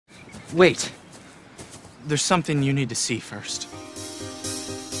Wait. There's something you need to see first.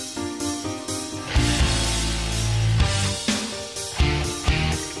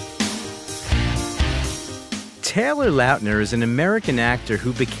 Taylor Lautner is an American actor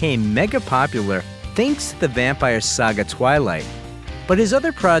who became mega popular thanks to the vampire saga Twilight. But his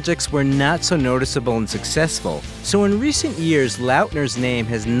other projects were not so noticeable and successful, so in recent years, Lautner's name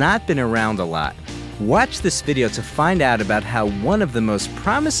has not been around a lot. Watch this video to find out about how one of the most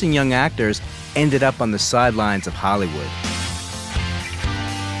promising young actors ended up on the sidelines of Hollywood.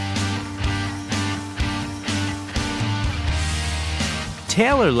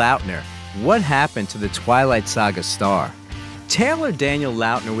 Taylor Lautner. What happened to the Twilight saga star? Taylor Daniel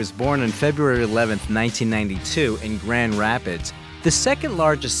Lautner was born on February 11, 1992 in Grand Rapids, the second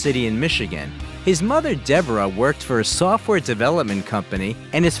largest city in Michigan. His mother, Deborah, worked for a software development company,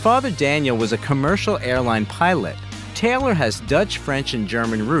 and his father, Daniel, was a commercial airline pilot. Taylor has Dutch, French, and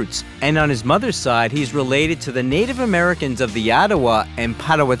German roots, and on his mother's side, he's related to the Native Americans of the Ottawa and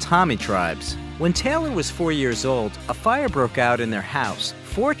Potawatomi tribes. When Taylor was 4 years old, a fire broke out in their house.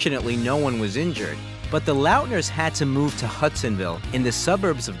 Fortunately, no one was injured, but the Lautners had to move to Hudsonville in the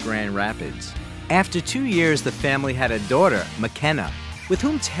suburbs of Grand Rapids. After 2 years, the family had a daughter, McKenna, with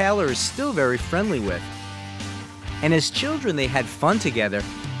whom Taylor is still very friendly with. And as children, they had fun together,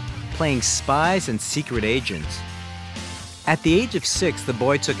 playing spies and secret agents. At the age of 6, the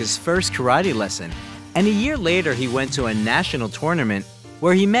boy took his first karate lesson, and a year later, he went to a national tournament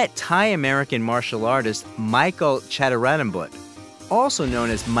where he met Thai-American martial artist Michael Chattarambut, also known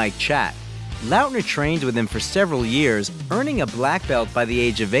as Mike Chat. Lautner trained with him for several years, earning a black belt by the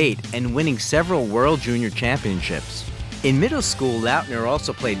age of 8 and winning several World Junior Championships. In middle school, Lautner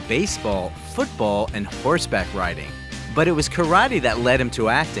also played baseball, football, and horseback riding. But it was karate that led him to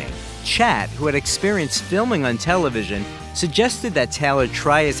acting. Chat, who had experienced filming on television, suggested that Taylor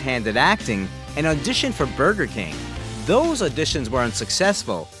try his hand at acting and audition for Burger King. Those auditions were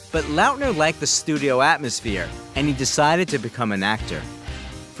unsuccessful, but Lautner liked the studio atmosphere, and he decided to become an actor.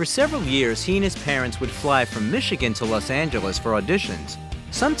 For several years, he and his parents would fly from Michigan to Los Angeles for auditions,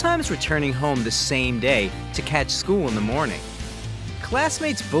 sometimes returning home the same day to catch school in the morning.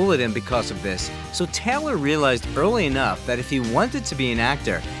 Classmates bullied him because of this, so Taylor realized early enough that if he wanted to be an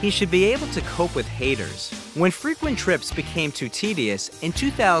actor, he should be able to cope with haters. When frequent trips became too tedious, in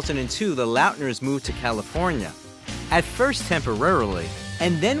 2002 the Lautners moved to California. At first temporarily,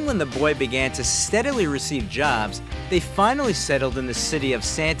 and then when the boy began to steadily receive jobs, they finally settled in the city of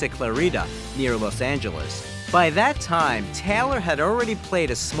Santa Clarita, near Los Angeles. By that time, Taylor had already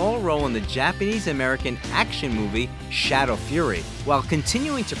played a small role in the Japanese-American action movie Shadow Fury, while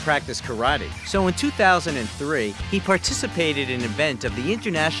continuing to practice karate. So in 2003, he participated in an event of the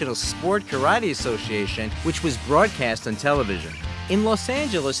International Sport Karate Association, which was broadcast on television. In Los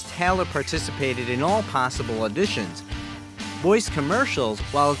Angeles, Taylor participated in all possible auditions, voiced commercials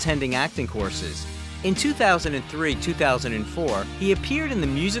while attending acting courses. In 2003-2004, he appeared in the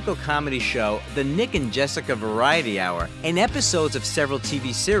musical comedy show The Nick and Jessica Variety Hour and episodes of several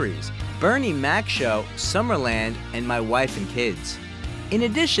TV series, Bernie Mac Show, Summerland, and My Wife and Kids. In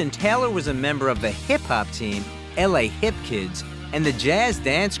addition, Taylor was a member of the hip-hop team LA Hip Kids and the jazz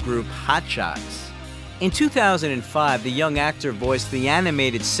dance group Hot Shots. In 2005, the young actor voiced the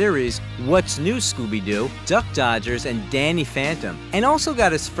animated series What's New, Scooby-Doo, Duck Dodgers, and Danny Phantom, and also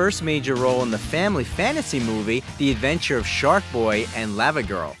got his first major role in the family fantasy movie The Adventure of Shark Boy and Lava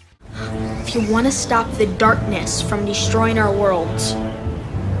Girl. If you want to stop the darkness from destroying our worlds,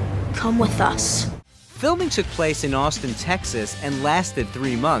 come with us. Filming took place in Austin, Texas, and lasted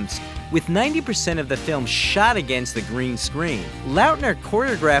 3 months, with 90% of the film shot against the green screen. Lautner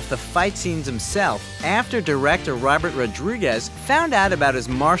choreographed the fight scenes himself after director Robert Rodriguez found out about his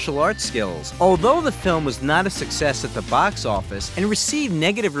martial arts skills. Although the film was not a success at the box office and received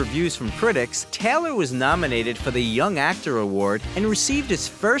negative reviews from critics, Taylor was nominated for the Young Actor Award and received his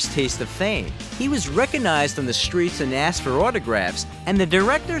first taste of fame. He was recognized on the streets and asked for autographs, and the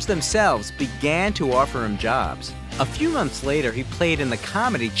directors themselves began to offer him jobs. A few months later, he played in the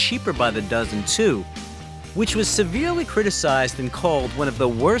comedy Cheaper by the Dozen 2, which was severely criticized and called one of the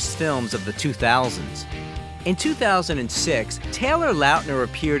worst films of the 2000s. In 2006, Taylor Lautner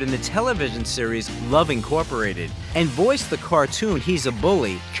appeared in the television series Love Incorporated and voiced the cartoon He's a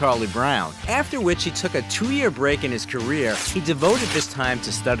Bully, Charlie Brown, after which he took a 2-year break in his career. He devoted this time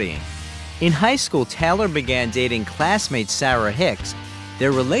to studying. In high school, Taylor began dating classmate Sarah Hicks.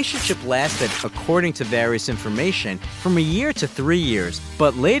 Their relationship lasted, according to various information, from a year to 3 years,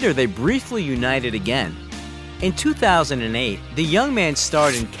 but later they briefly united again. In 2008, the young man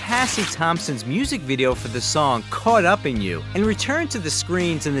starred in Cassie Thompson's music video for the song Caught Up in You and returned to the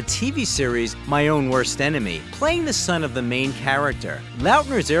screens in the TV series My Own Worst Enemy, playing the son of the main character.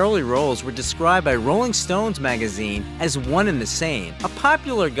 Lautner's early roles were described by Rolling Stones magazine as one and the same, a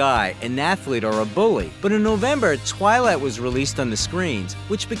popular guy, an athlete, or a bully. But in November, Twilight was released on the screens,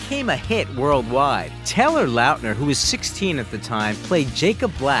 which became a hit worldwide. Taylor Lautner, who was 16 at the time, played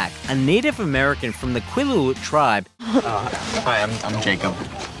Jacob Black, a Native American from the Quileute tribe. Hi, I'm Jacob.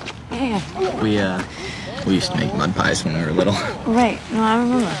 Yeah. We used to make mud pies when we were little. Right. No, I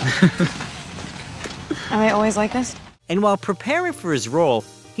remember. Am I always like this? And while preparing for his role,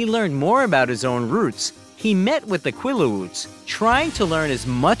 he learned more about his own roots. He met with the Quileutes, trying to learn as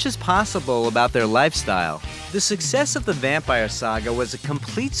much as possible about their lifestyle. The success of the vampire saga was a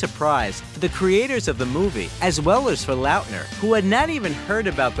complete surprise for the creators of the movie, as well as for Lautner, who had not even heard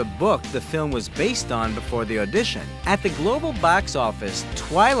about the book the film was based on before the audition. At the global box office,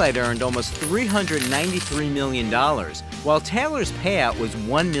 Twilight earned almost $393 million, while Taylor's payout was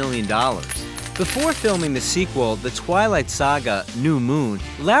 $1 million. Before filming the sequel, The Twilight Saga: New Moon,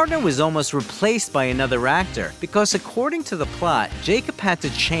 Lautner was almost replaced by another actor because, according to the plot, Jacob had to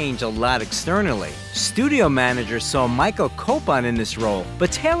change a lot externally. Studio managers saw Michael Copon in this role,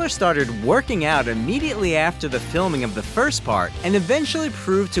 but Taylor started working out immediately after the filming of the first part and eventually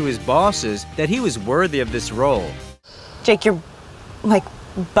proved to his bosses that he was worthy of this role. Jake, you're, like,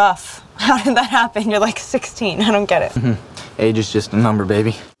 buff. How did that happen? You're like 16. I don't get it. Age is just a number,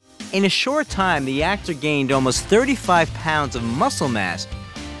 baby. In a short time, the actor gained almost 35 pounds of muscle mass,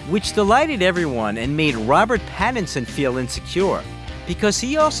 which delighted everyone and made Robert Pattinson feel insecure, because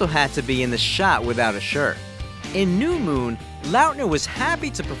he also had to be in the shot without a shirt. In New Moon, Lautner was happy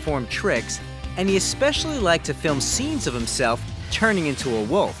to perform tricks, and he especially liked to film scenes of himself turning into a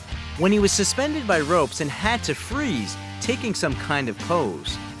wolf, when he was suspended by ropes and had to freeze, taking some kind of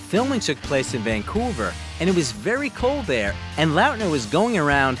pose. Filming took place in Vancouver, and it was very cold there, and Lautner was going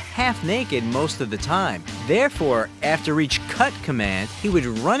around half naked most of the time. Therefore, after each cut command, he would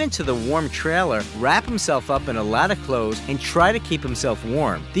run into the warm trailer, wrap himself up in a lot of clothes, and try to keep himself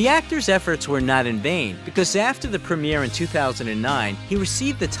warm. The actor's efforts were not in vain, because after the premiere in 2009, he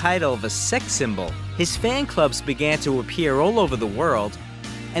received the title of a sex symbol. His fan clubs began to appear all over the world,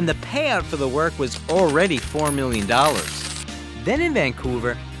 and the payout for the work was already $4 million. Then in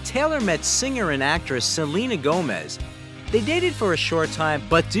Vancouver, Taylor met singer and actress Selena Gomez. They dated for a short time,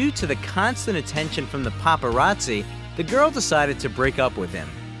 but due to the constant attention from the paparazzi, the girl decided to break up with him.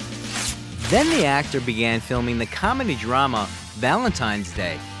 Then the actor began filming the comedy drama Valentine's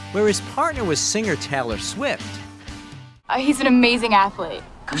Day, where his partner was singer Taylor Swift. He's an amazing athlete.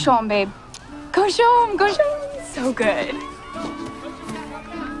 Go show him, babe. Go show him, go show him. So good.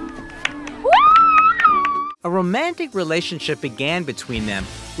 A romantic relationship began between them,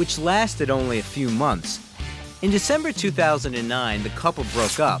 which lasted only a few months. In December 2009, the couple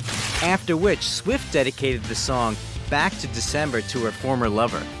broke up, after which Swift dedicated the song Back to December to her former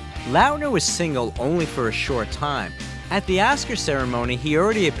lover. Lautner was single only for a short time. At the Oscar ceremony, he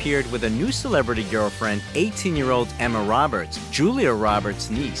already appeared with a new celebrity girlfriend, 18-year-old Emma Roberts, Julia Roberts'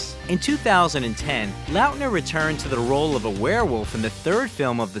 niece. In 2010, Lautner returned to the role of a werewolf in the third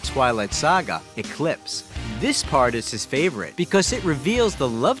film of the Twilight saga, Eclipse. This part is his favorite because it reveals the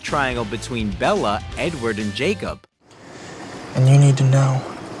love triangle between Bella, Edward, and Jacob. And you need to know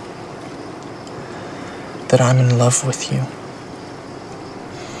that I'm in love with you.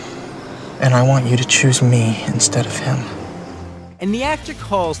 And I want you to choose me instead of him. And the actor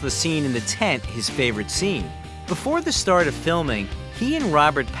calls the scene in the tent his favorite scene. Before the start of filming, he and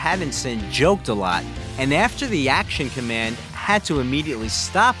Robert Pattinson joked a lot, and after the action command, had to immediately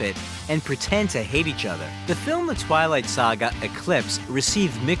stop it and pretend to hate each other. The film The Twilight Saga: Eclipse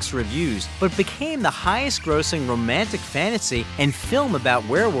received mixed reviews, but became the highest-grossing romantic fantasy and film about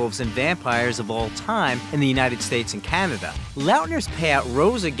werewolves and vampires of all time in the United States and Canada. Lautner's payout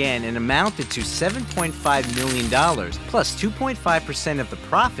rose again and amounted to $7.5 million, plus 2.5% of the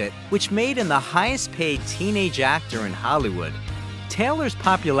profit, which made him the highest-paid teenage actor in Hollywood. Taylor's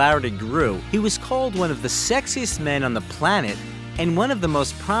popularity grew. He was called one of the sexiest men on the planet and one of the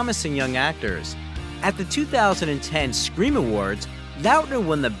most promising young actors. At the 2010 Scream Awards, Lautner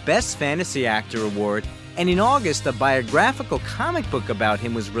won the Best Fantasy Actor award, and in August, a biographical comic book about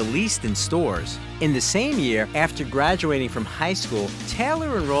him was released in stores. In the same year, after graduating from high school,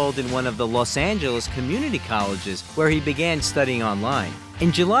 Taylor enrolled in one of the Los Angeles community colleges, where he began studying online.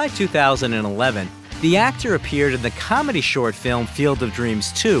 In July 2011, the actor appeared in the comedy short film Field of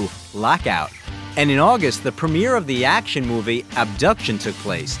Dreams 2, Lockout. And in August, the premiere of the action movie Abduction took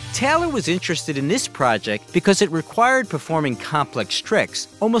place. Taylor was interested in this project because it required performing complex tricks,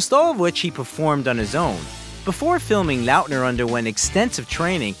 almost all of which he performed on his own. Before filming, Lautner underwent extensive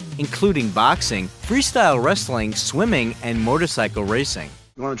training, including boxing, freestyle wrestling, swimming, and motorcycle racing.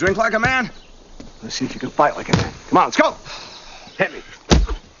 You want to drink like a man? Let's see if you can fight like a man. Come on, let's go! Hit me.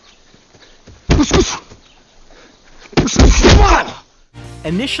 Come on!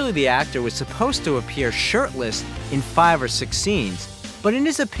 Initially, the actor was supposed to appear shirtless in 5 or 6 scenes, but in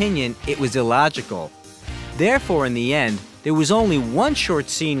his opinion, it was illogical. Therefore, in the end, there was only one short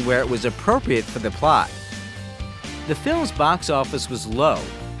scene where it was appropriate for the plot. The film's box office was low,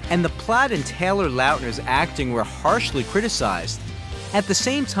 and the plot and Taylor Lautner's acting were harshly criticized. At the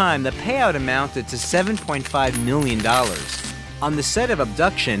same time, the payout amounted to $7.5 million. On the set of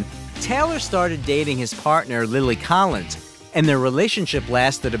Abduction, Taylor started dating his partner, Lily Collins, and their relationship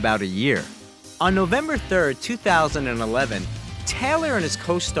lasted about a year. On November 3, 2011, Taylor and his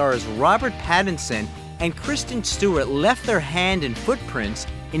co-stars Robert Pattinson and Kristen Stewart left their hand and footprints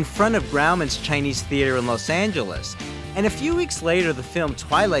in front of Grauman's Chinese Theater in Los Angeles. And a few weeks later, the film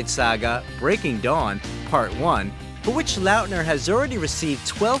Twilight Saga, Breaking Dawn, Part 1, for which Lautner has already received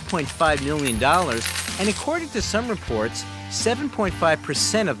 $12.5 million, and according to some reports,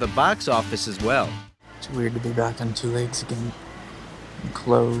 7.5% of the box office as well. It's weird to be back on 2 legs again. And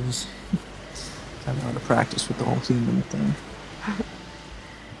clothes. I don't know how to practice with the whole human thing.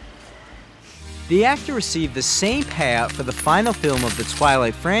 The actor received the same payout for the final film of the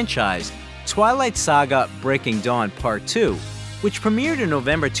Twilight franchise, Twilight Saga Breaking Dawn Part 2, which premiered in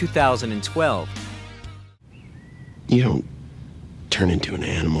November 2012. You don't turn into an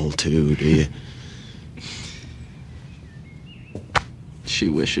animal too, do you? She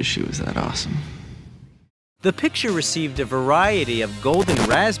wishes she was that awesome. The picture received a variety of Golden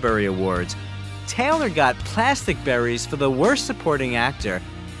Raspberry Awards. Taylor got Plastic Berries for the Worst Supporting Actor,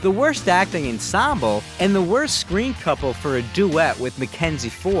 the Worst Acting Ensemble, and the Worst Screen Couple for a duet with Mackenzie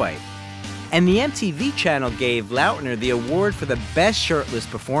Foy. And the MTV channel gave Lautner the award for the Best Shirtless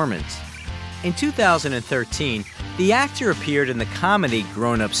Performance. In 2013, the actor appeared in the comedy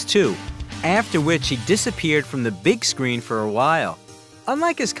Grown Ups 2, after which he disappeared from the big screen for a while.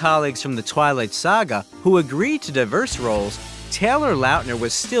 Unlike his colleagues from the Twilight Saga, who agreed to diverse roles, Taylor Lautner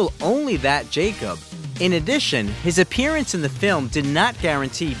was still only that Jacob. In addition, his appearance in the film did not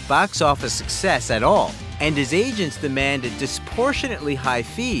guarantee box office success at all, and his agents demanded disproportionately high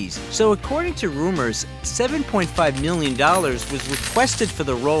fees. So according to rumors, $7.5 million was requested for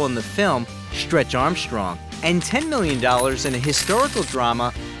the role in the film Stretch Armstrong, and $10 million in a historical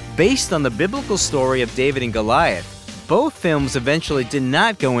drama based on the biblical story of David and Goliath. Both films eventually did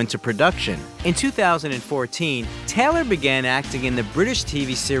not go into production. In 2014, Taylor began acting in the British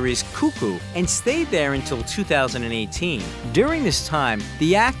TV series Cuckoo and stayed there until 2018. During this time,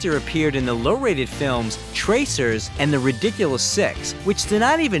 the actor appeared in the low-rated films Tracers and The Ridiculous Six, which did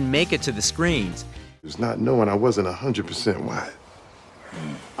not even make it to the screens. It's not knowing I wasn't 100% white.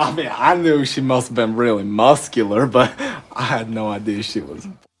 I mean, I knew she must have been really muscular, but I had no idea she was.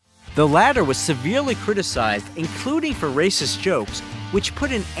 The latter was severely criticized, including for racist jokes, which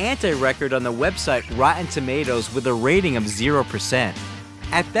put an anti-record on the website Rotten Tomatoes with a rating of 0%.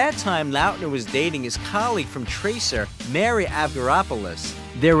 At that time, Lautner was dating his colleague from Tracer, Mary Avgeropoulos.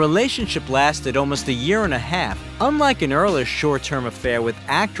 Their relationship lasted almost a year and a half, unlike an earlier short-term affair with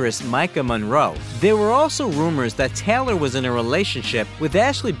actress Micah Monroe. There were also rumors that Taylor was in a relationship with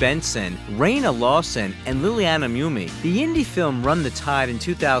Ashley Benson, Raina Lawson, and Liliana Mumi. The indie film Run the Tide in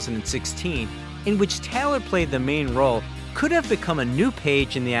 2016, in which Taylor played the main role, could have become a new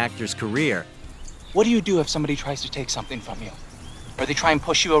page in the actor's career. What do you do if somebody tries to take something from you? Or they try and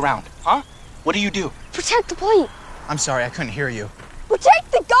push you around, huh? What do? Protect the plate. I'm sorry, I couldn't hear you.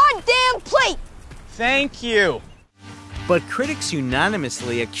 Protect the goddamn plate! Thank you. But critics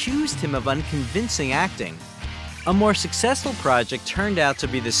unanimously accused him of unconvincing acting. A more successful project turned out to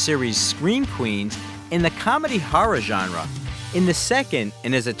be the series Scream Queens in the comedy horror genre. In the second,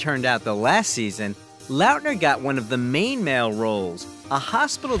 and as it turned out the last season, Lautner got one of the main male roles, a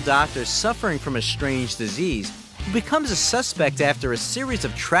hospital doctor suffering from a strange disease who becomes a suspect after a series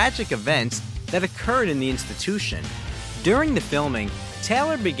of tragic events that occurred in the institution. During the filming,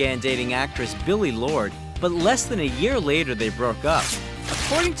 Taylor began dating actress Billie Lourd, but less than a year later they broke up.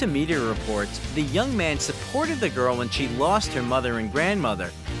 According to media reports, the young man supported the girl when she lost her mother and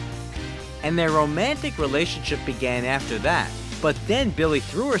grandmother, and their romantic relationship began after that. But then Billie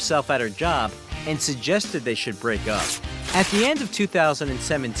threw herself at her job and suggested they should break up. At the end of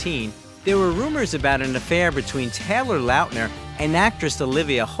 2017, There were rumors about an affair between Taylor Lautner and actress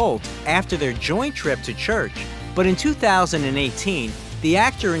Olivia Holt after their joint trip to church. But in 2018, the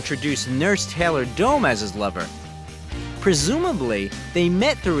actor introduced nurse Taylor Dome as his lover. Presumably, they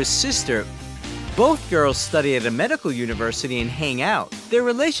met through his sister. Both girls study at a medical university and hang out. Their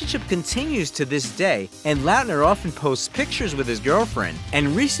relationship continues to this day, and Lautner often posts pictures with his girlfriend,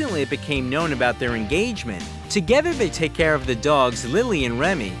 and recently it became known about their engagement. Together they take care of the dogs Lily and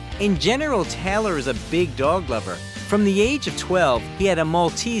Remy. In general, Taylor is a big dog lover. From the age of 12, he had a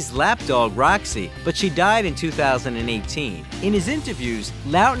Maltese lapdog, Roxy, but she died in 2018. In his interviews,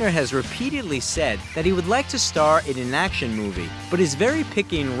 Lautner has repeatedly said that he would like to star in an action movie, but is very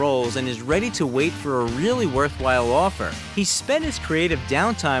picky in roles and is ready to wait for a really worthwhile offer. He spent his creative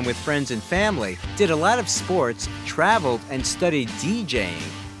downtime with friends and family, did a lot of sports, traveled, and studied DJing.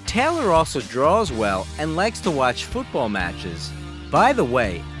 Taylor also draws well and likes to watch football matches. By the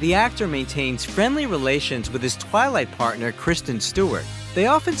way, the actor maintains friendly relations with his Twilight partner, Kristen Stewart. They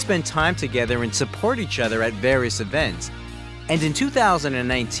often spend time together and support each other at various events. And in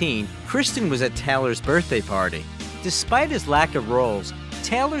 2019, Kristen was at Taylor's birthday party. Despite his lack of roles,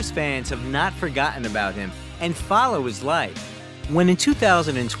 Taylor's fans have not forgotten about him and follow his life. When in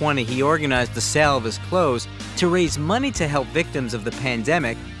 2020 he organized the sale of his clothes to raise money to help victims of the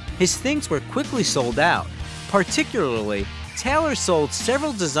pandemic, his things were quickly sold out. Particularly, Taylor sold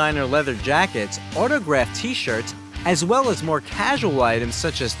several designer leather jackets, autographed t-shirts, as well as more casual items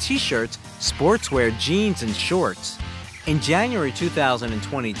such as t-shirts, sportswear, jeans, and shorts. In January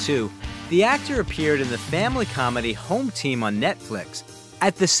 2022, the actor appeared in the family comedy Home Team on Netflix.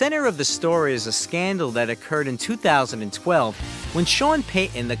 At the center of the story is a scandal that occurred in 2012 when Sean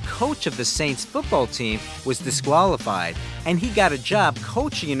Payton, the coach of the Saints football team, was disqualified, and he got a job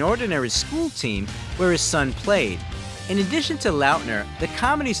coaching an ordinary school team where his son played. In addition to Lautner, the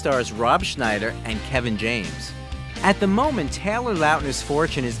comedy stars Rob Schneider and Kevin James. At the moment, Taylor Lautner's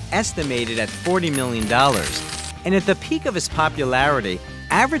fortune is estimated at $40 million. And at the peak of his popularity,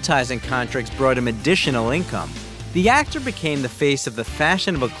 advertising contracts brought him additional income. The actor became the face of the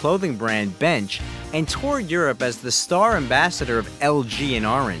fashionable clothing brand Bench and toured Europe as the star ambassador of LG and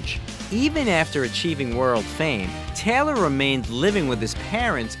Orange. Even after achieving world fame, Taylor remained living with his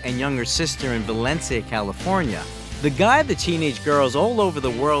parents and younger sister in Valencia, California. The guy the teenage girls all over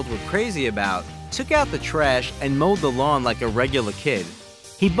the world were crazy about took out the trash and mowed the lawn like a regular kid.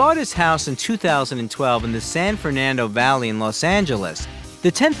 He bought his house in 2012 in the San Fernando Valley in Los Angeles.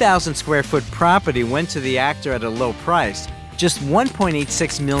 The 10,000 square foot property went to the actor at a low price, just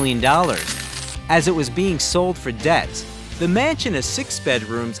 $1.86 million, as it was being sold for debts. The mansion has 6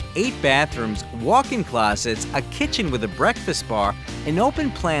 bedrooms, 8 bathrooms, walk-in closets, a kitchen with a breakfast bar, an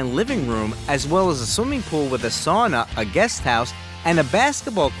open-plan living room, as well as a swimming pool with a sauna, a guest house, and a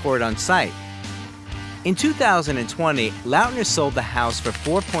basketball court on site. In 2020, Lautner sold the house for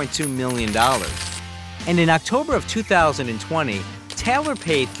 $4.2 million. And in October of 2020, Taylor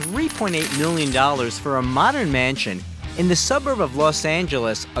paid $3.8 million for a modern mansion in the suburb of Los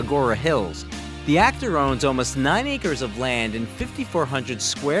Angeles, Agora Hills. The actor owns almost 9 acres of land and 5,400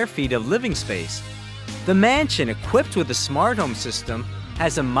 square feet of living space. The mansion, equipped with a smart home system,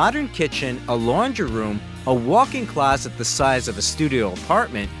 has a modern kitchen, a laundry room, a walk-in closet the size of a studio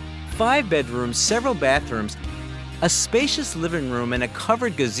apartment, 5 bedrooms, several bathrooms, a spacious living room, and a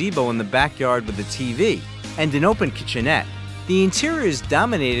covered gazebo in the backyard with a TV, and an open kitchenette. The interior is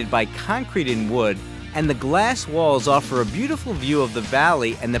dominated by concrete and wood, and the glass walls offer a beautiful view of the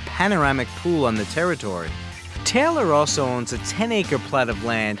valley and the panoramic pool on the territory. Taylor also owns a 10-acre plot of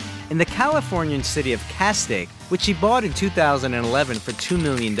land in the Californian city of Castaic, which he bought in 2011 for $2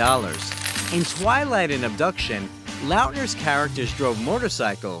 million. In Twilight and Abduction, Lautner's characters drove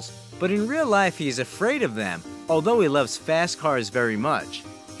motorcycles, but in real life he is afraid of them, although he loves fast cars very much.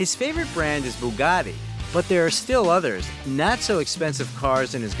 His favorite brand is Bugatti, but there are still others, not so expensive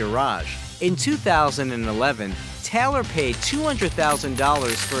cars in his garage. In 2011, Taylor paid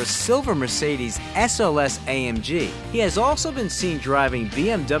 $200,000 for a silver Mercedes SLS AMG. He has also been seen driving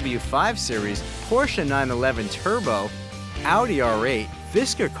BMW 5 Series, Porsche 911 Turbo, Audi R8,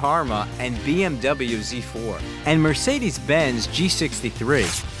 Fisker Karma, and BMW Z4, and Mercedes-Benz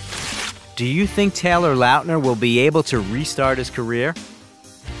G63. Do you think Taylor Lautner will be able to restart his career?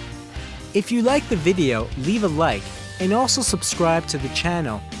 If you like the video, leave a like and also subscribe to the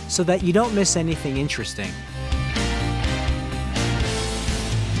channel so that you don't miss anything interesting.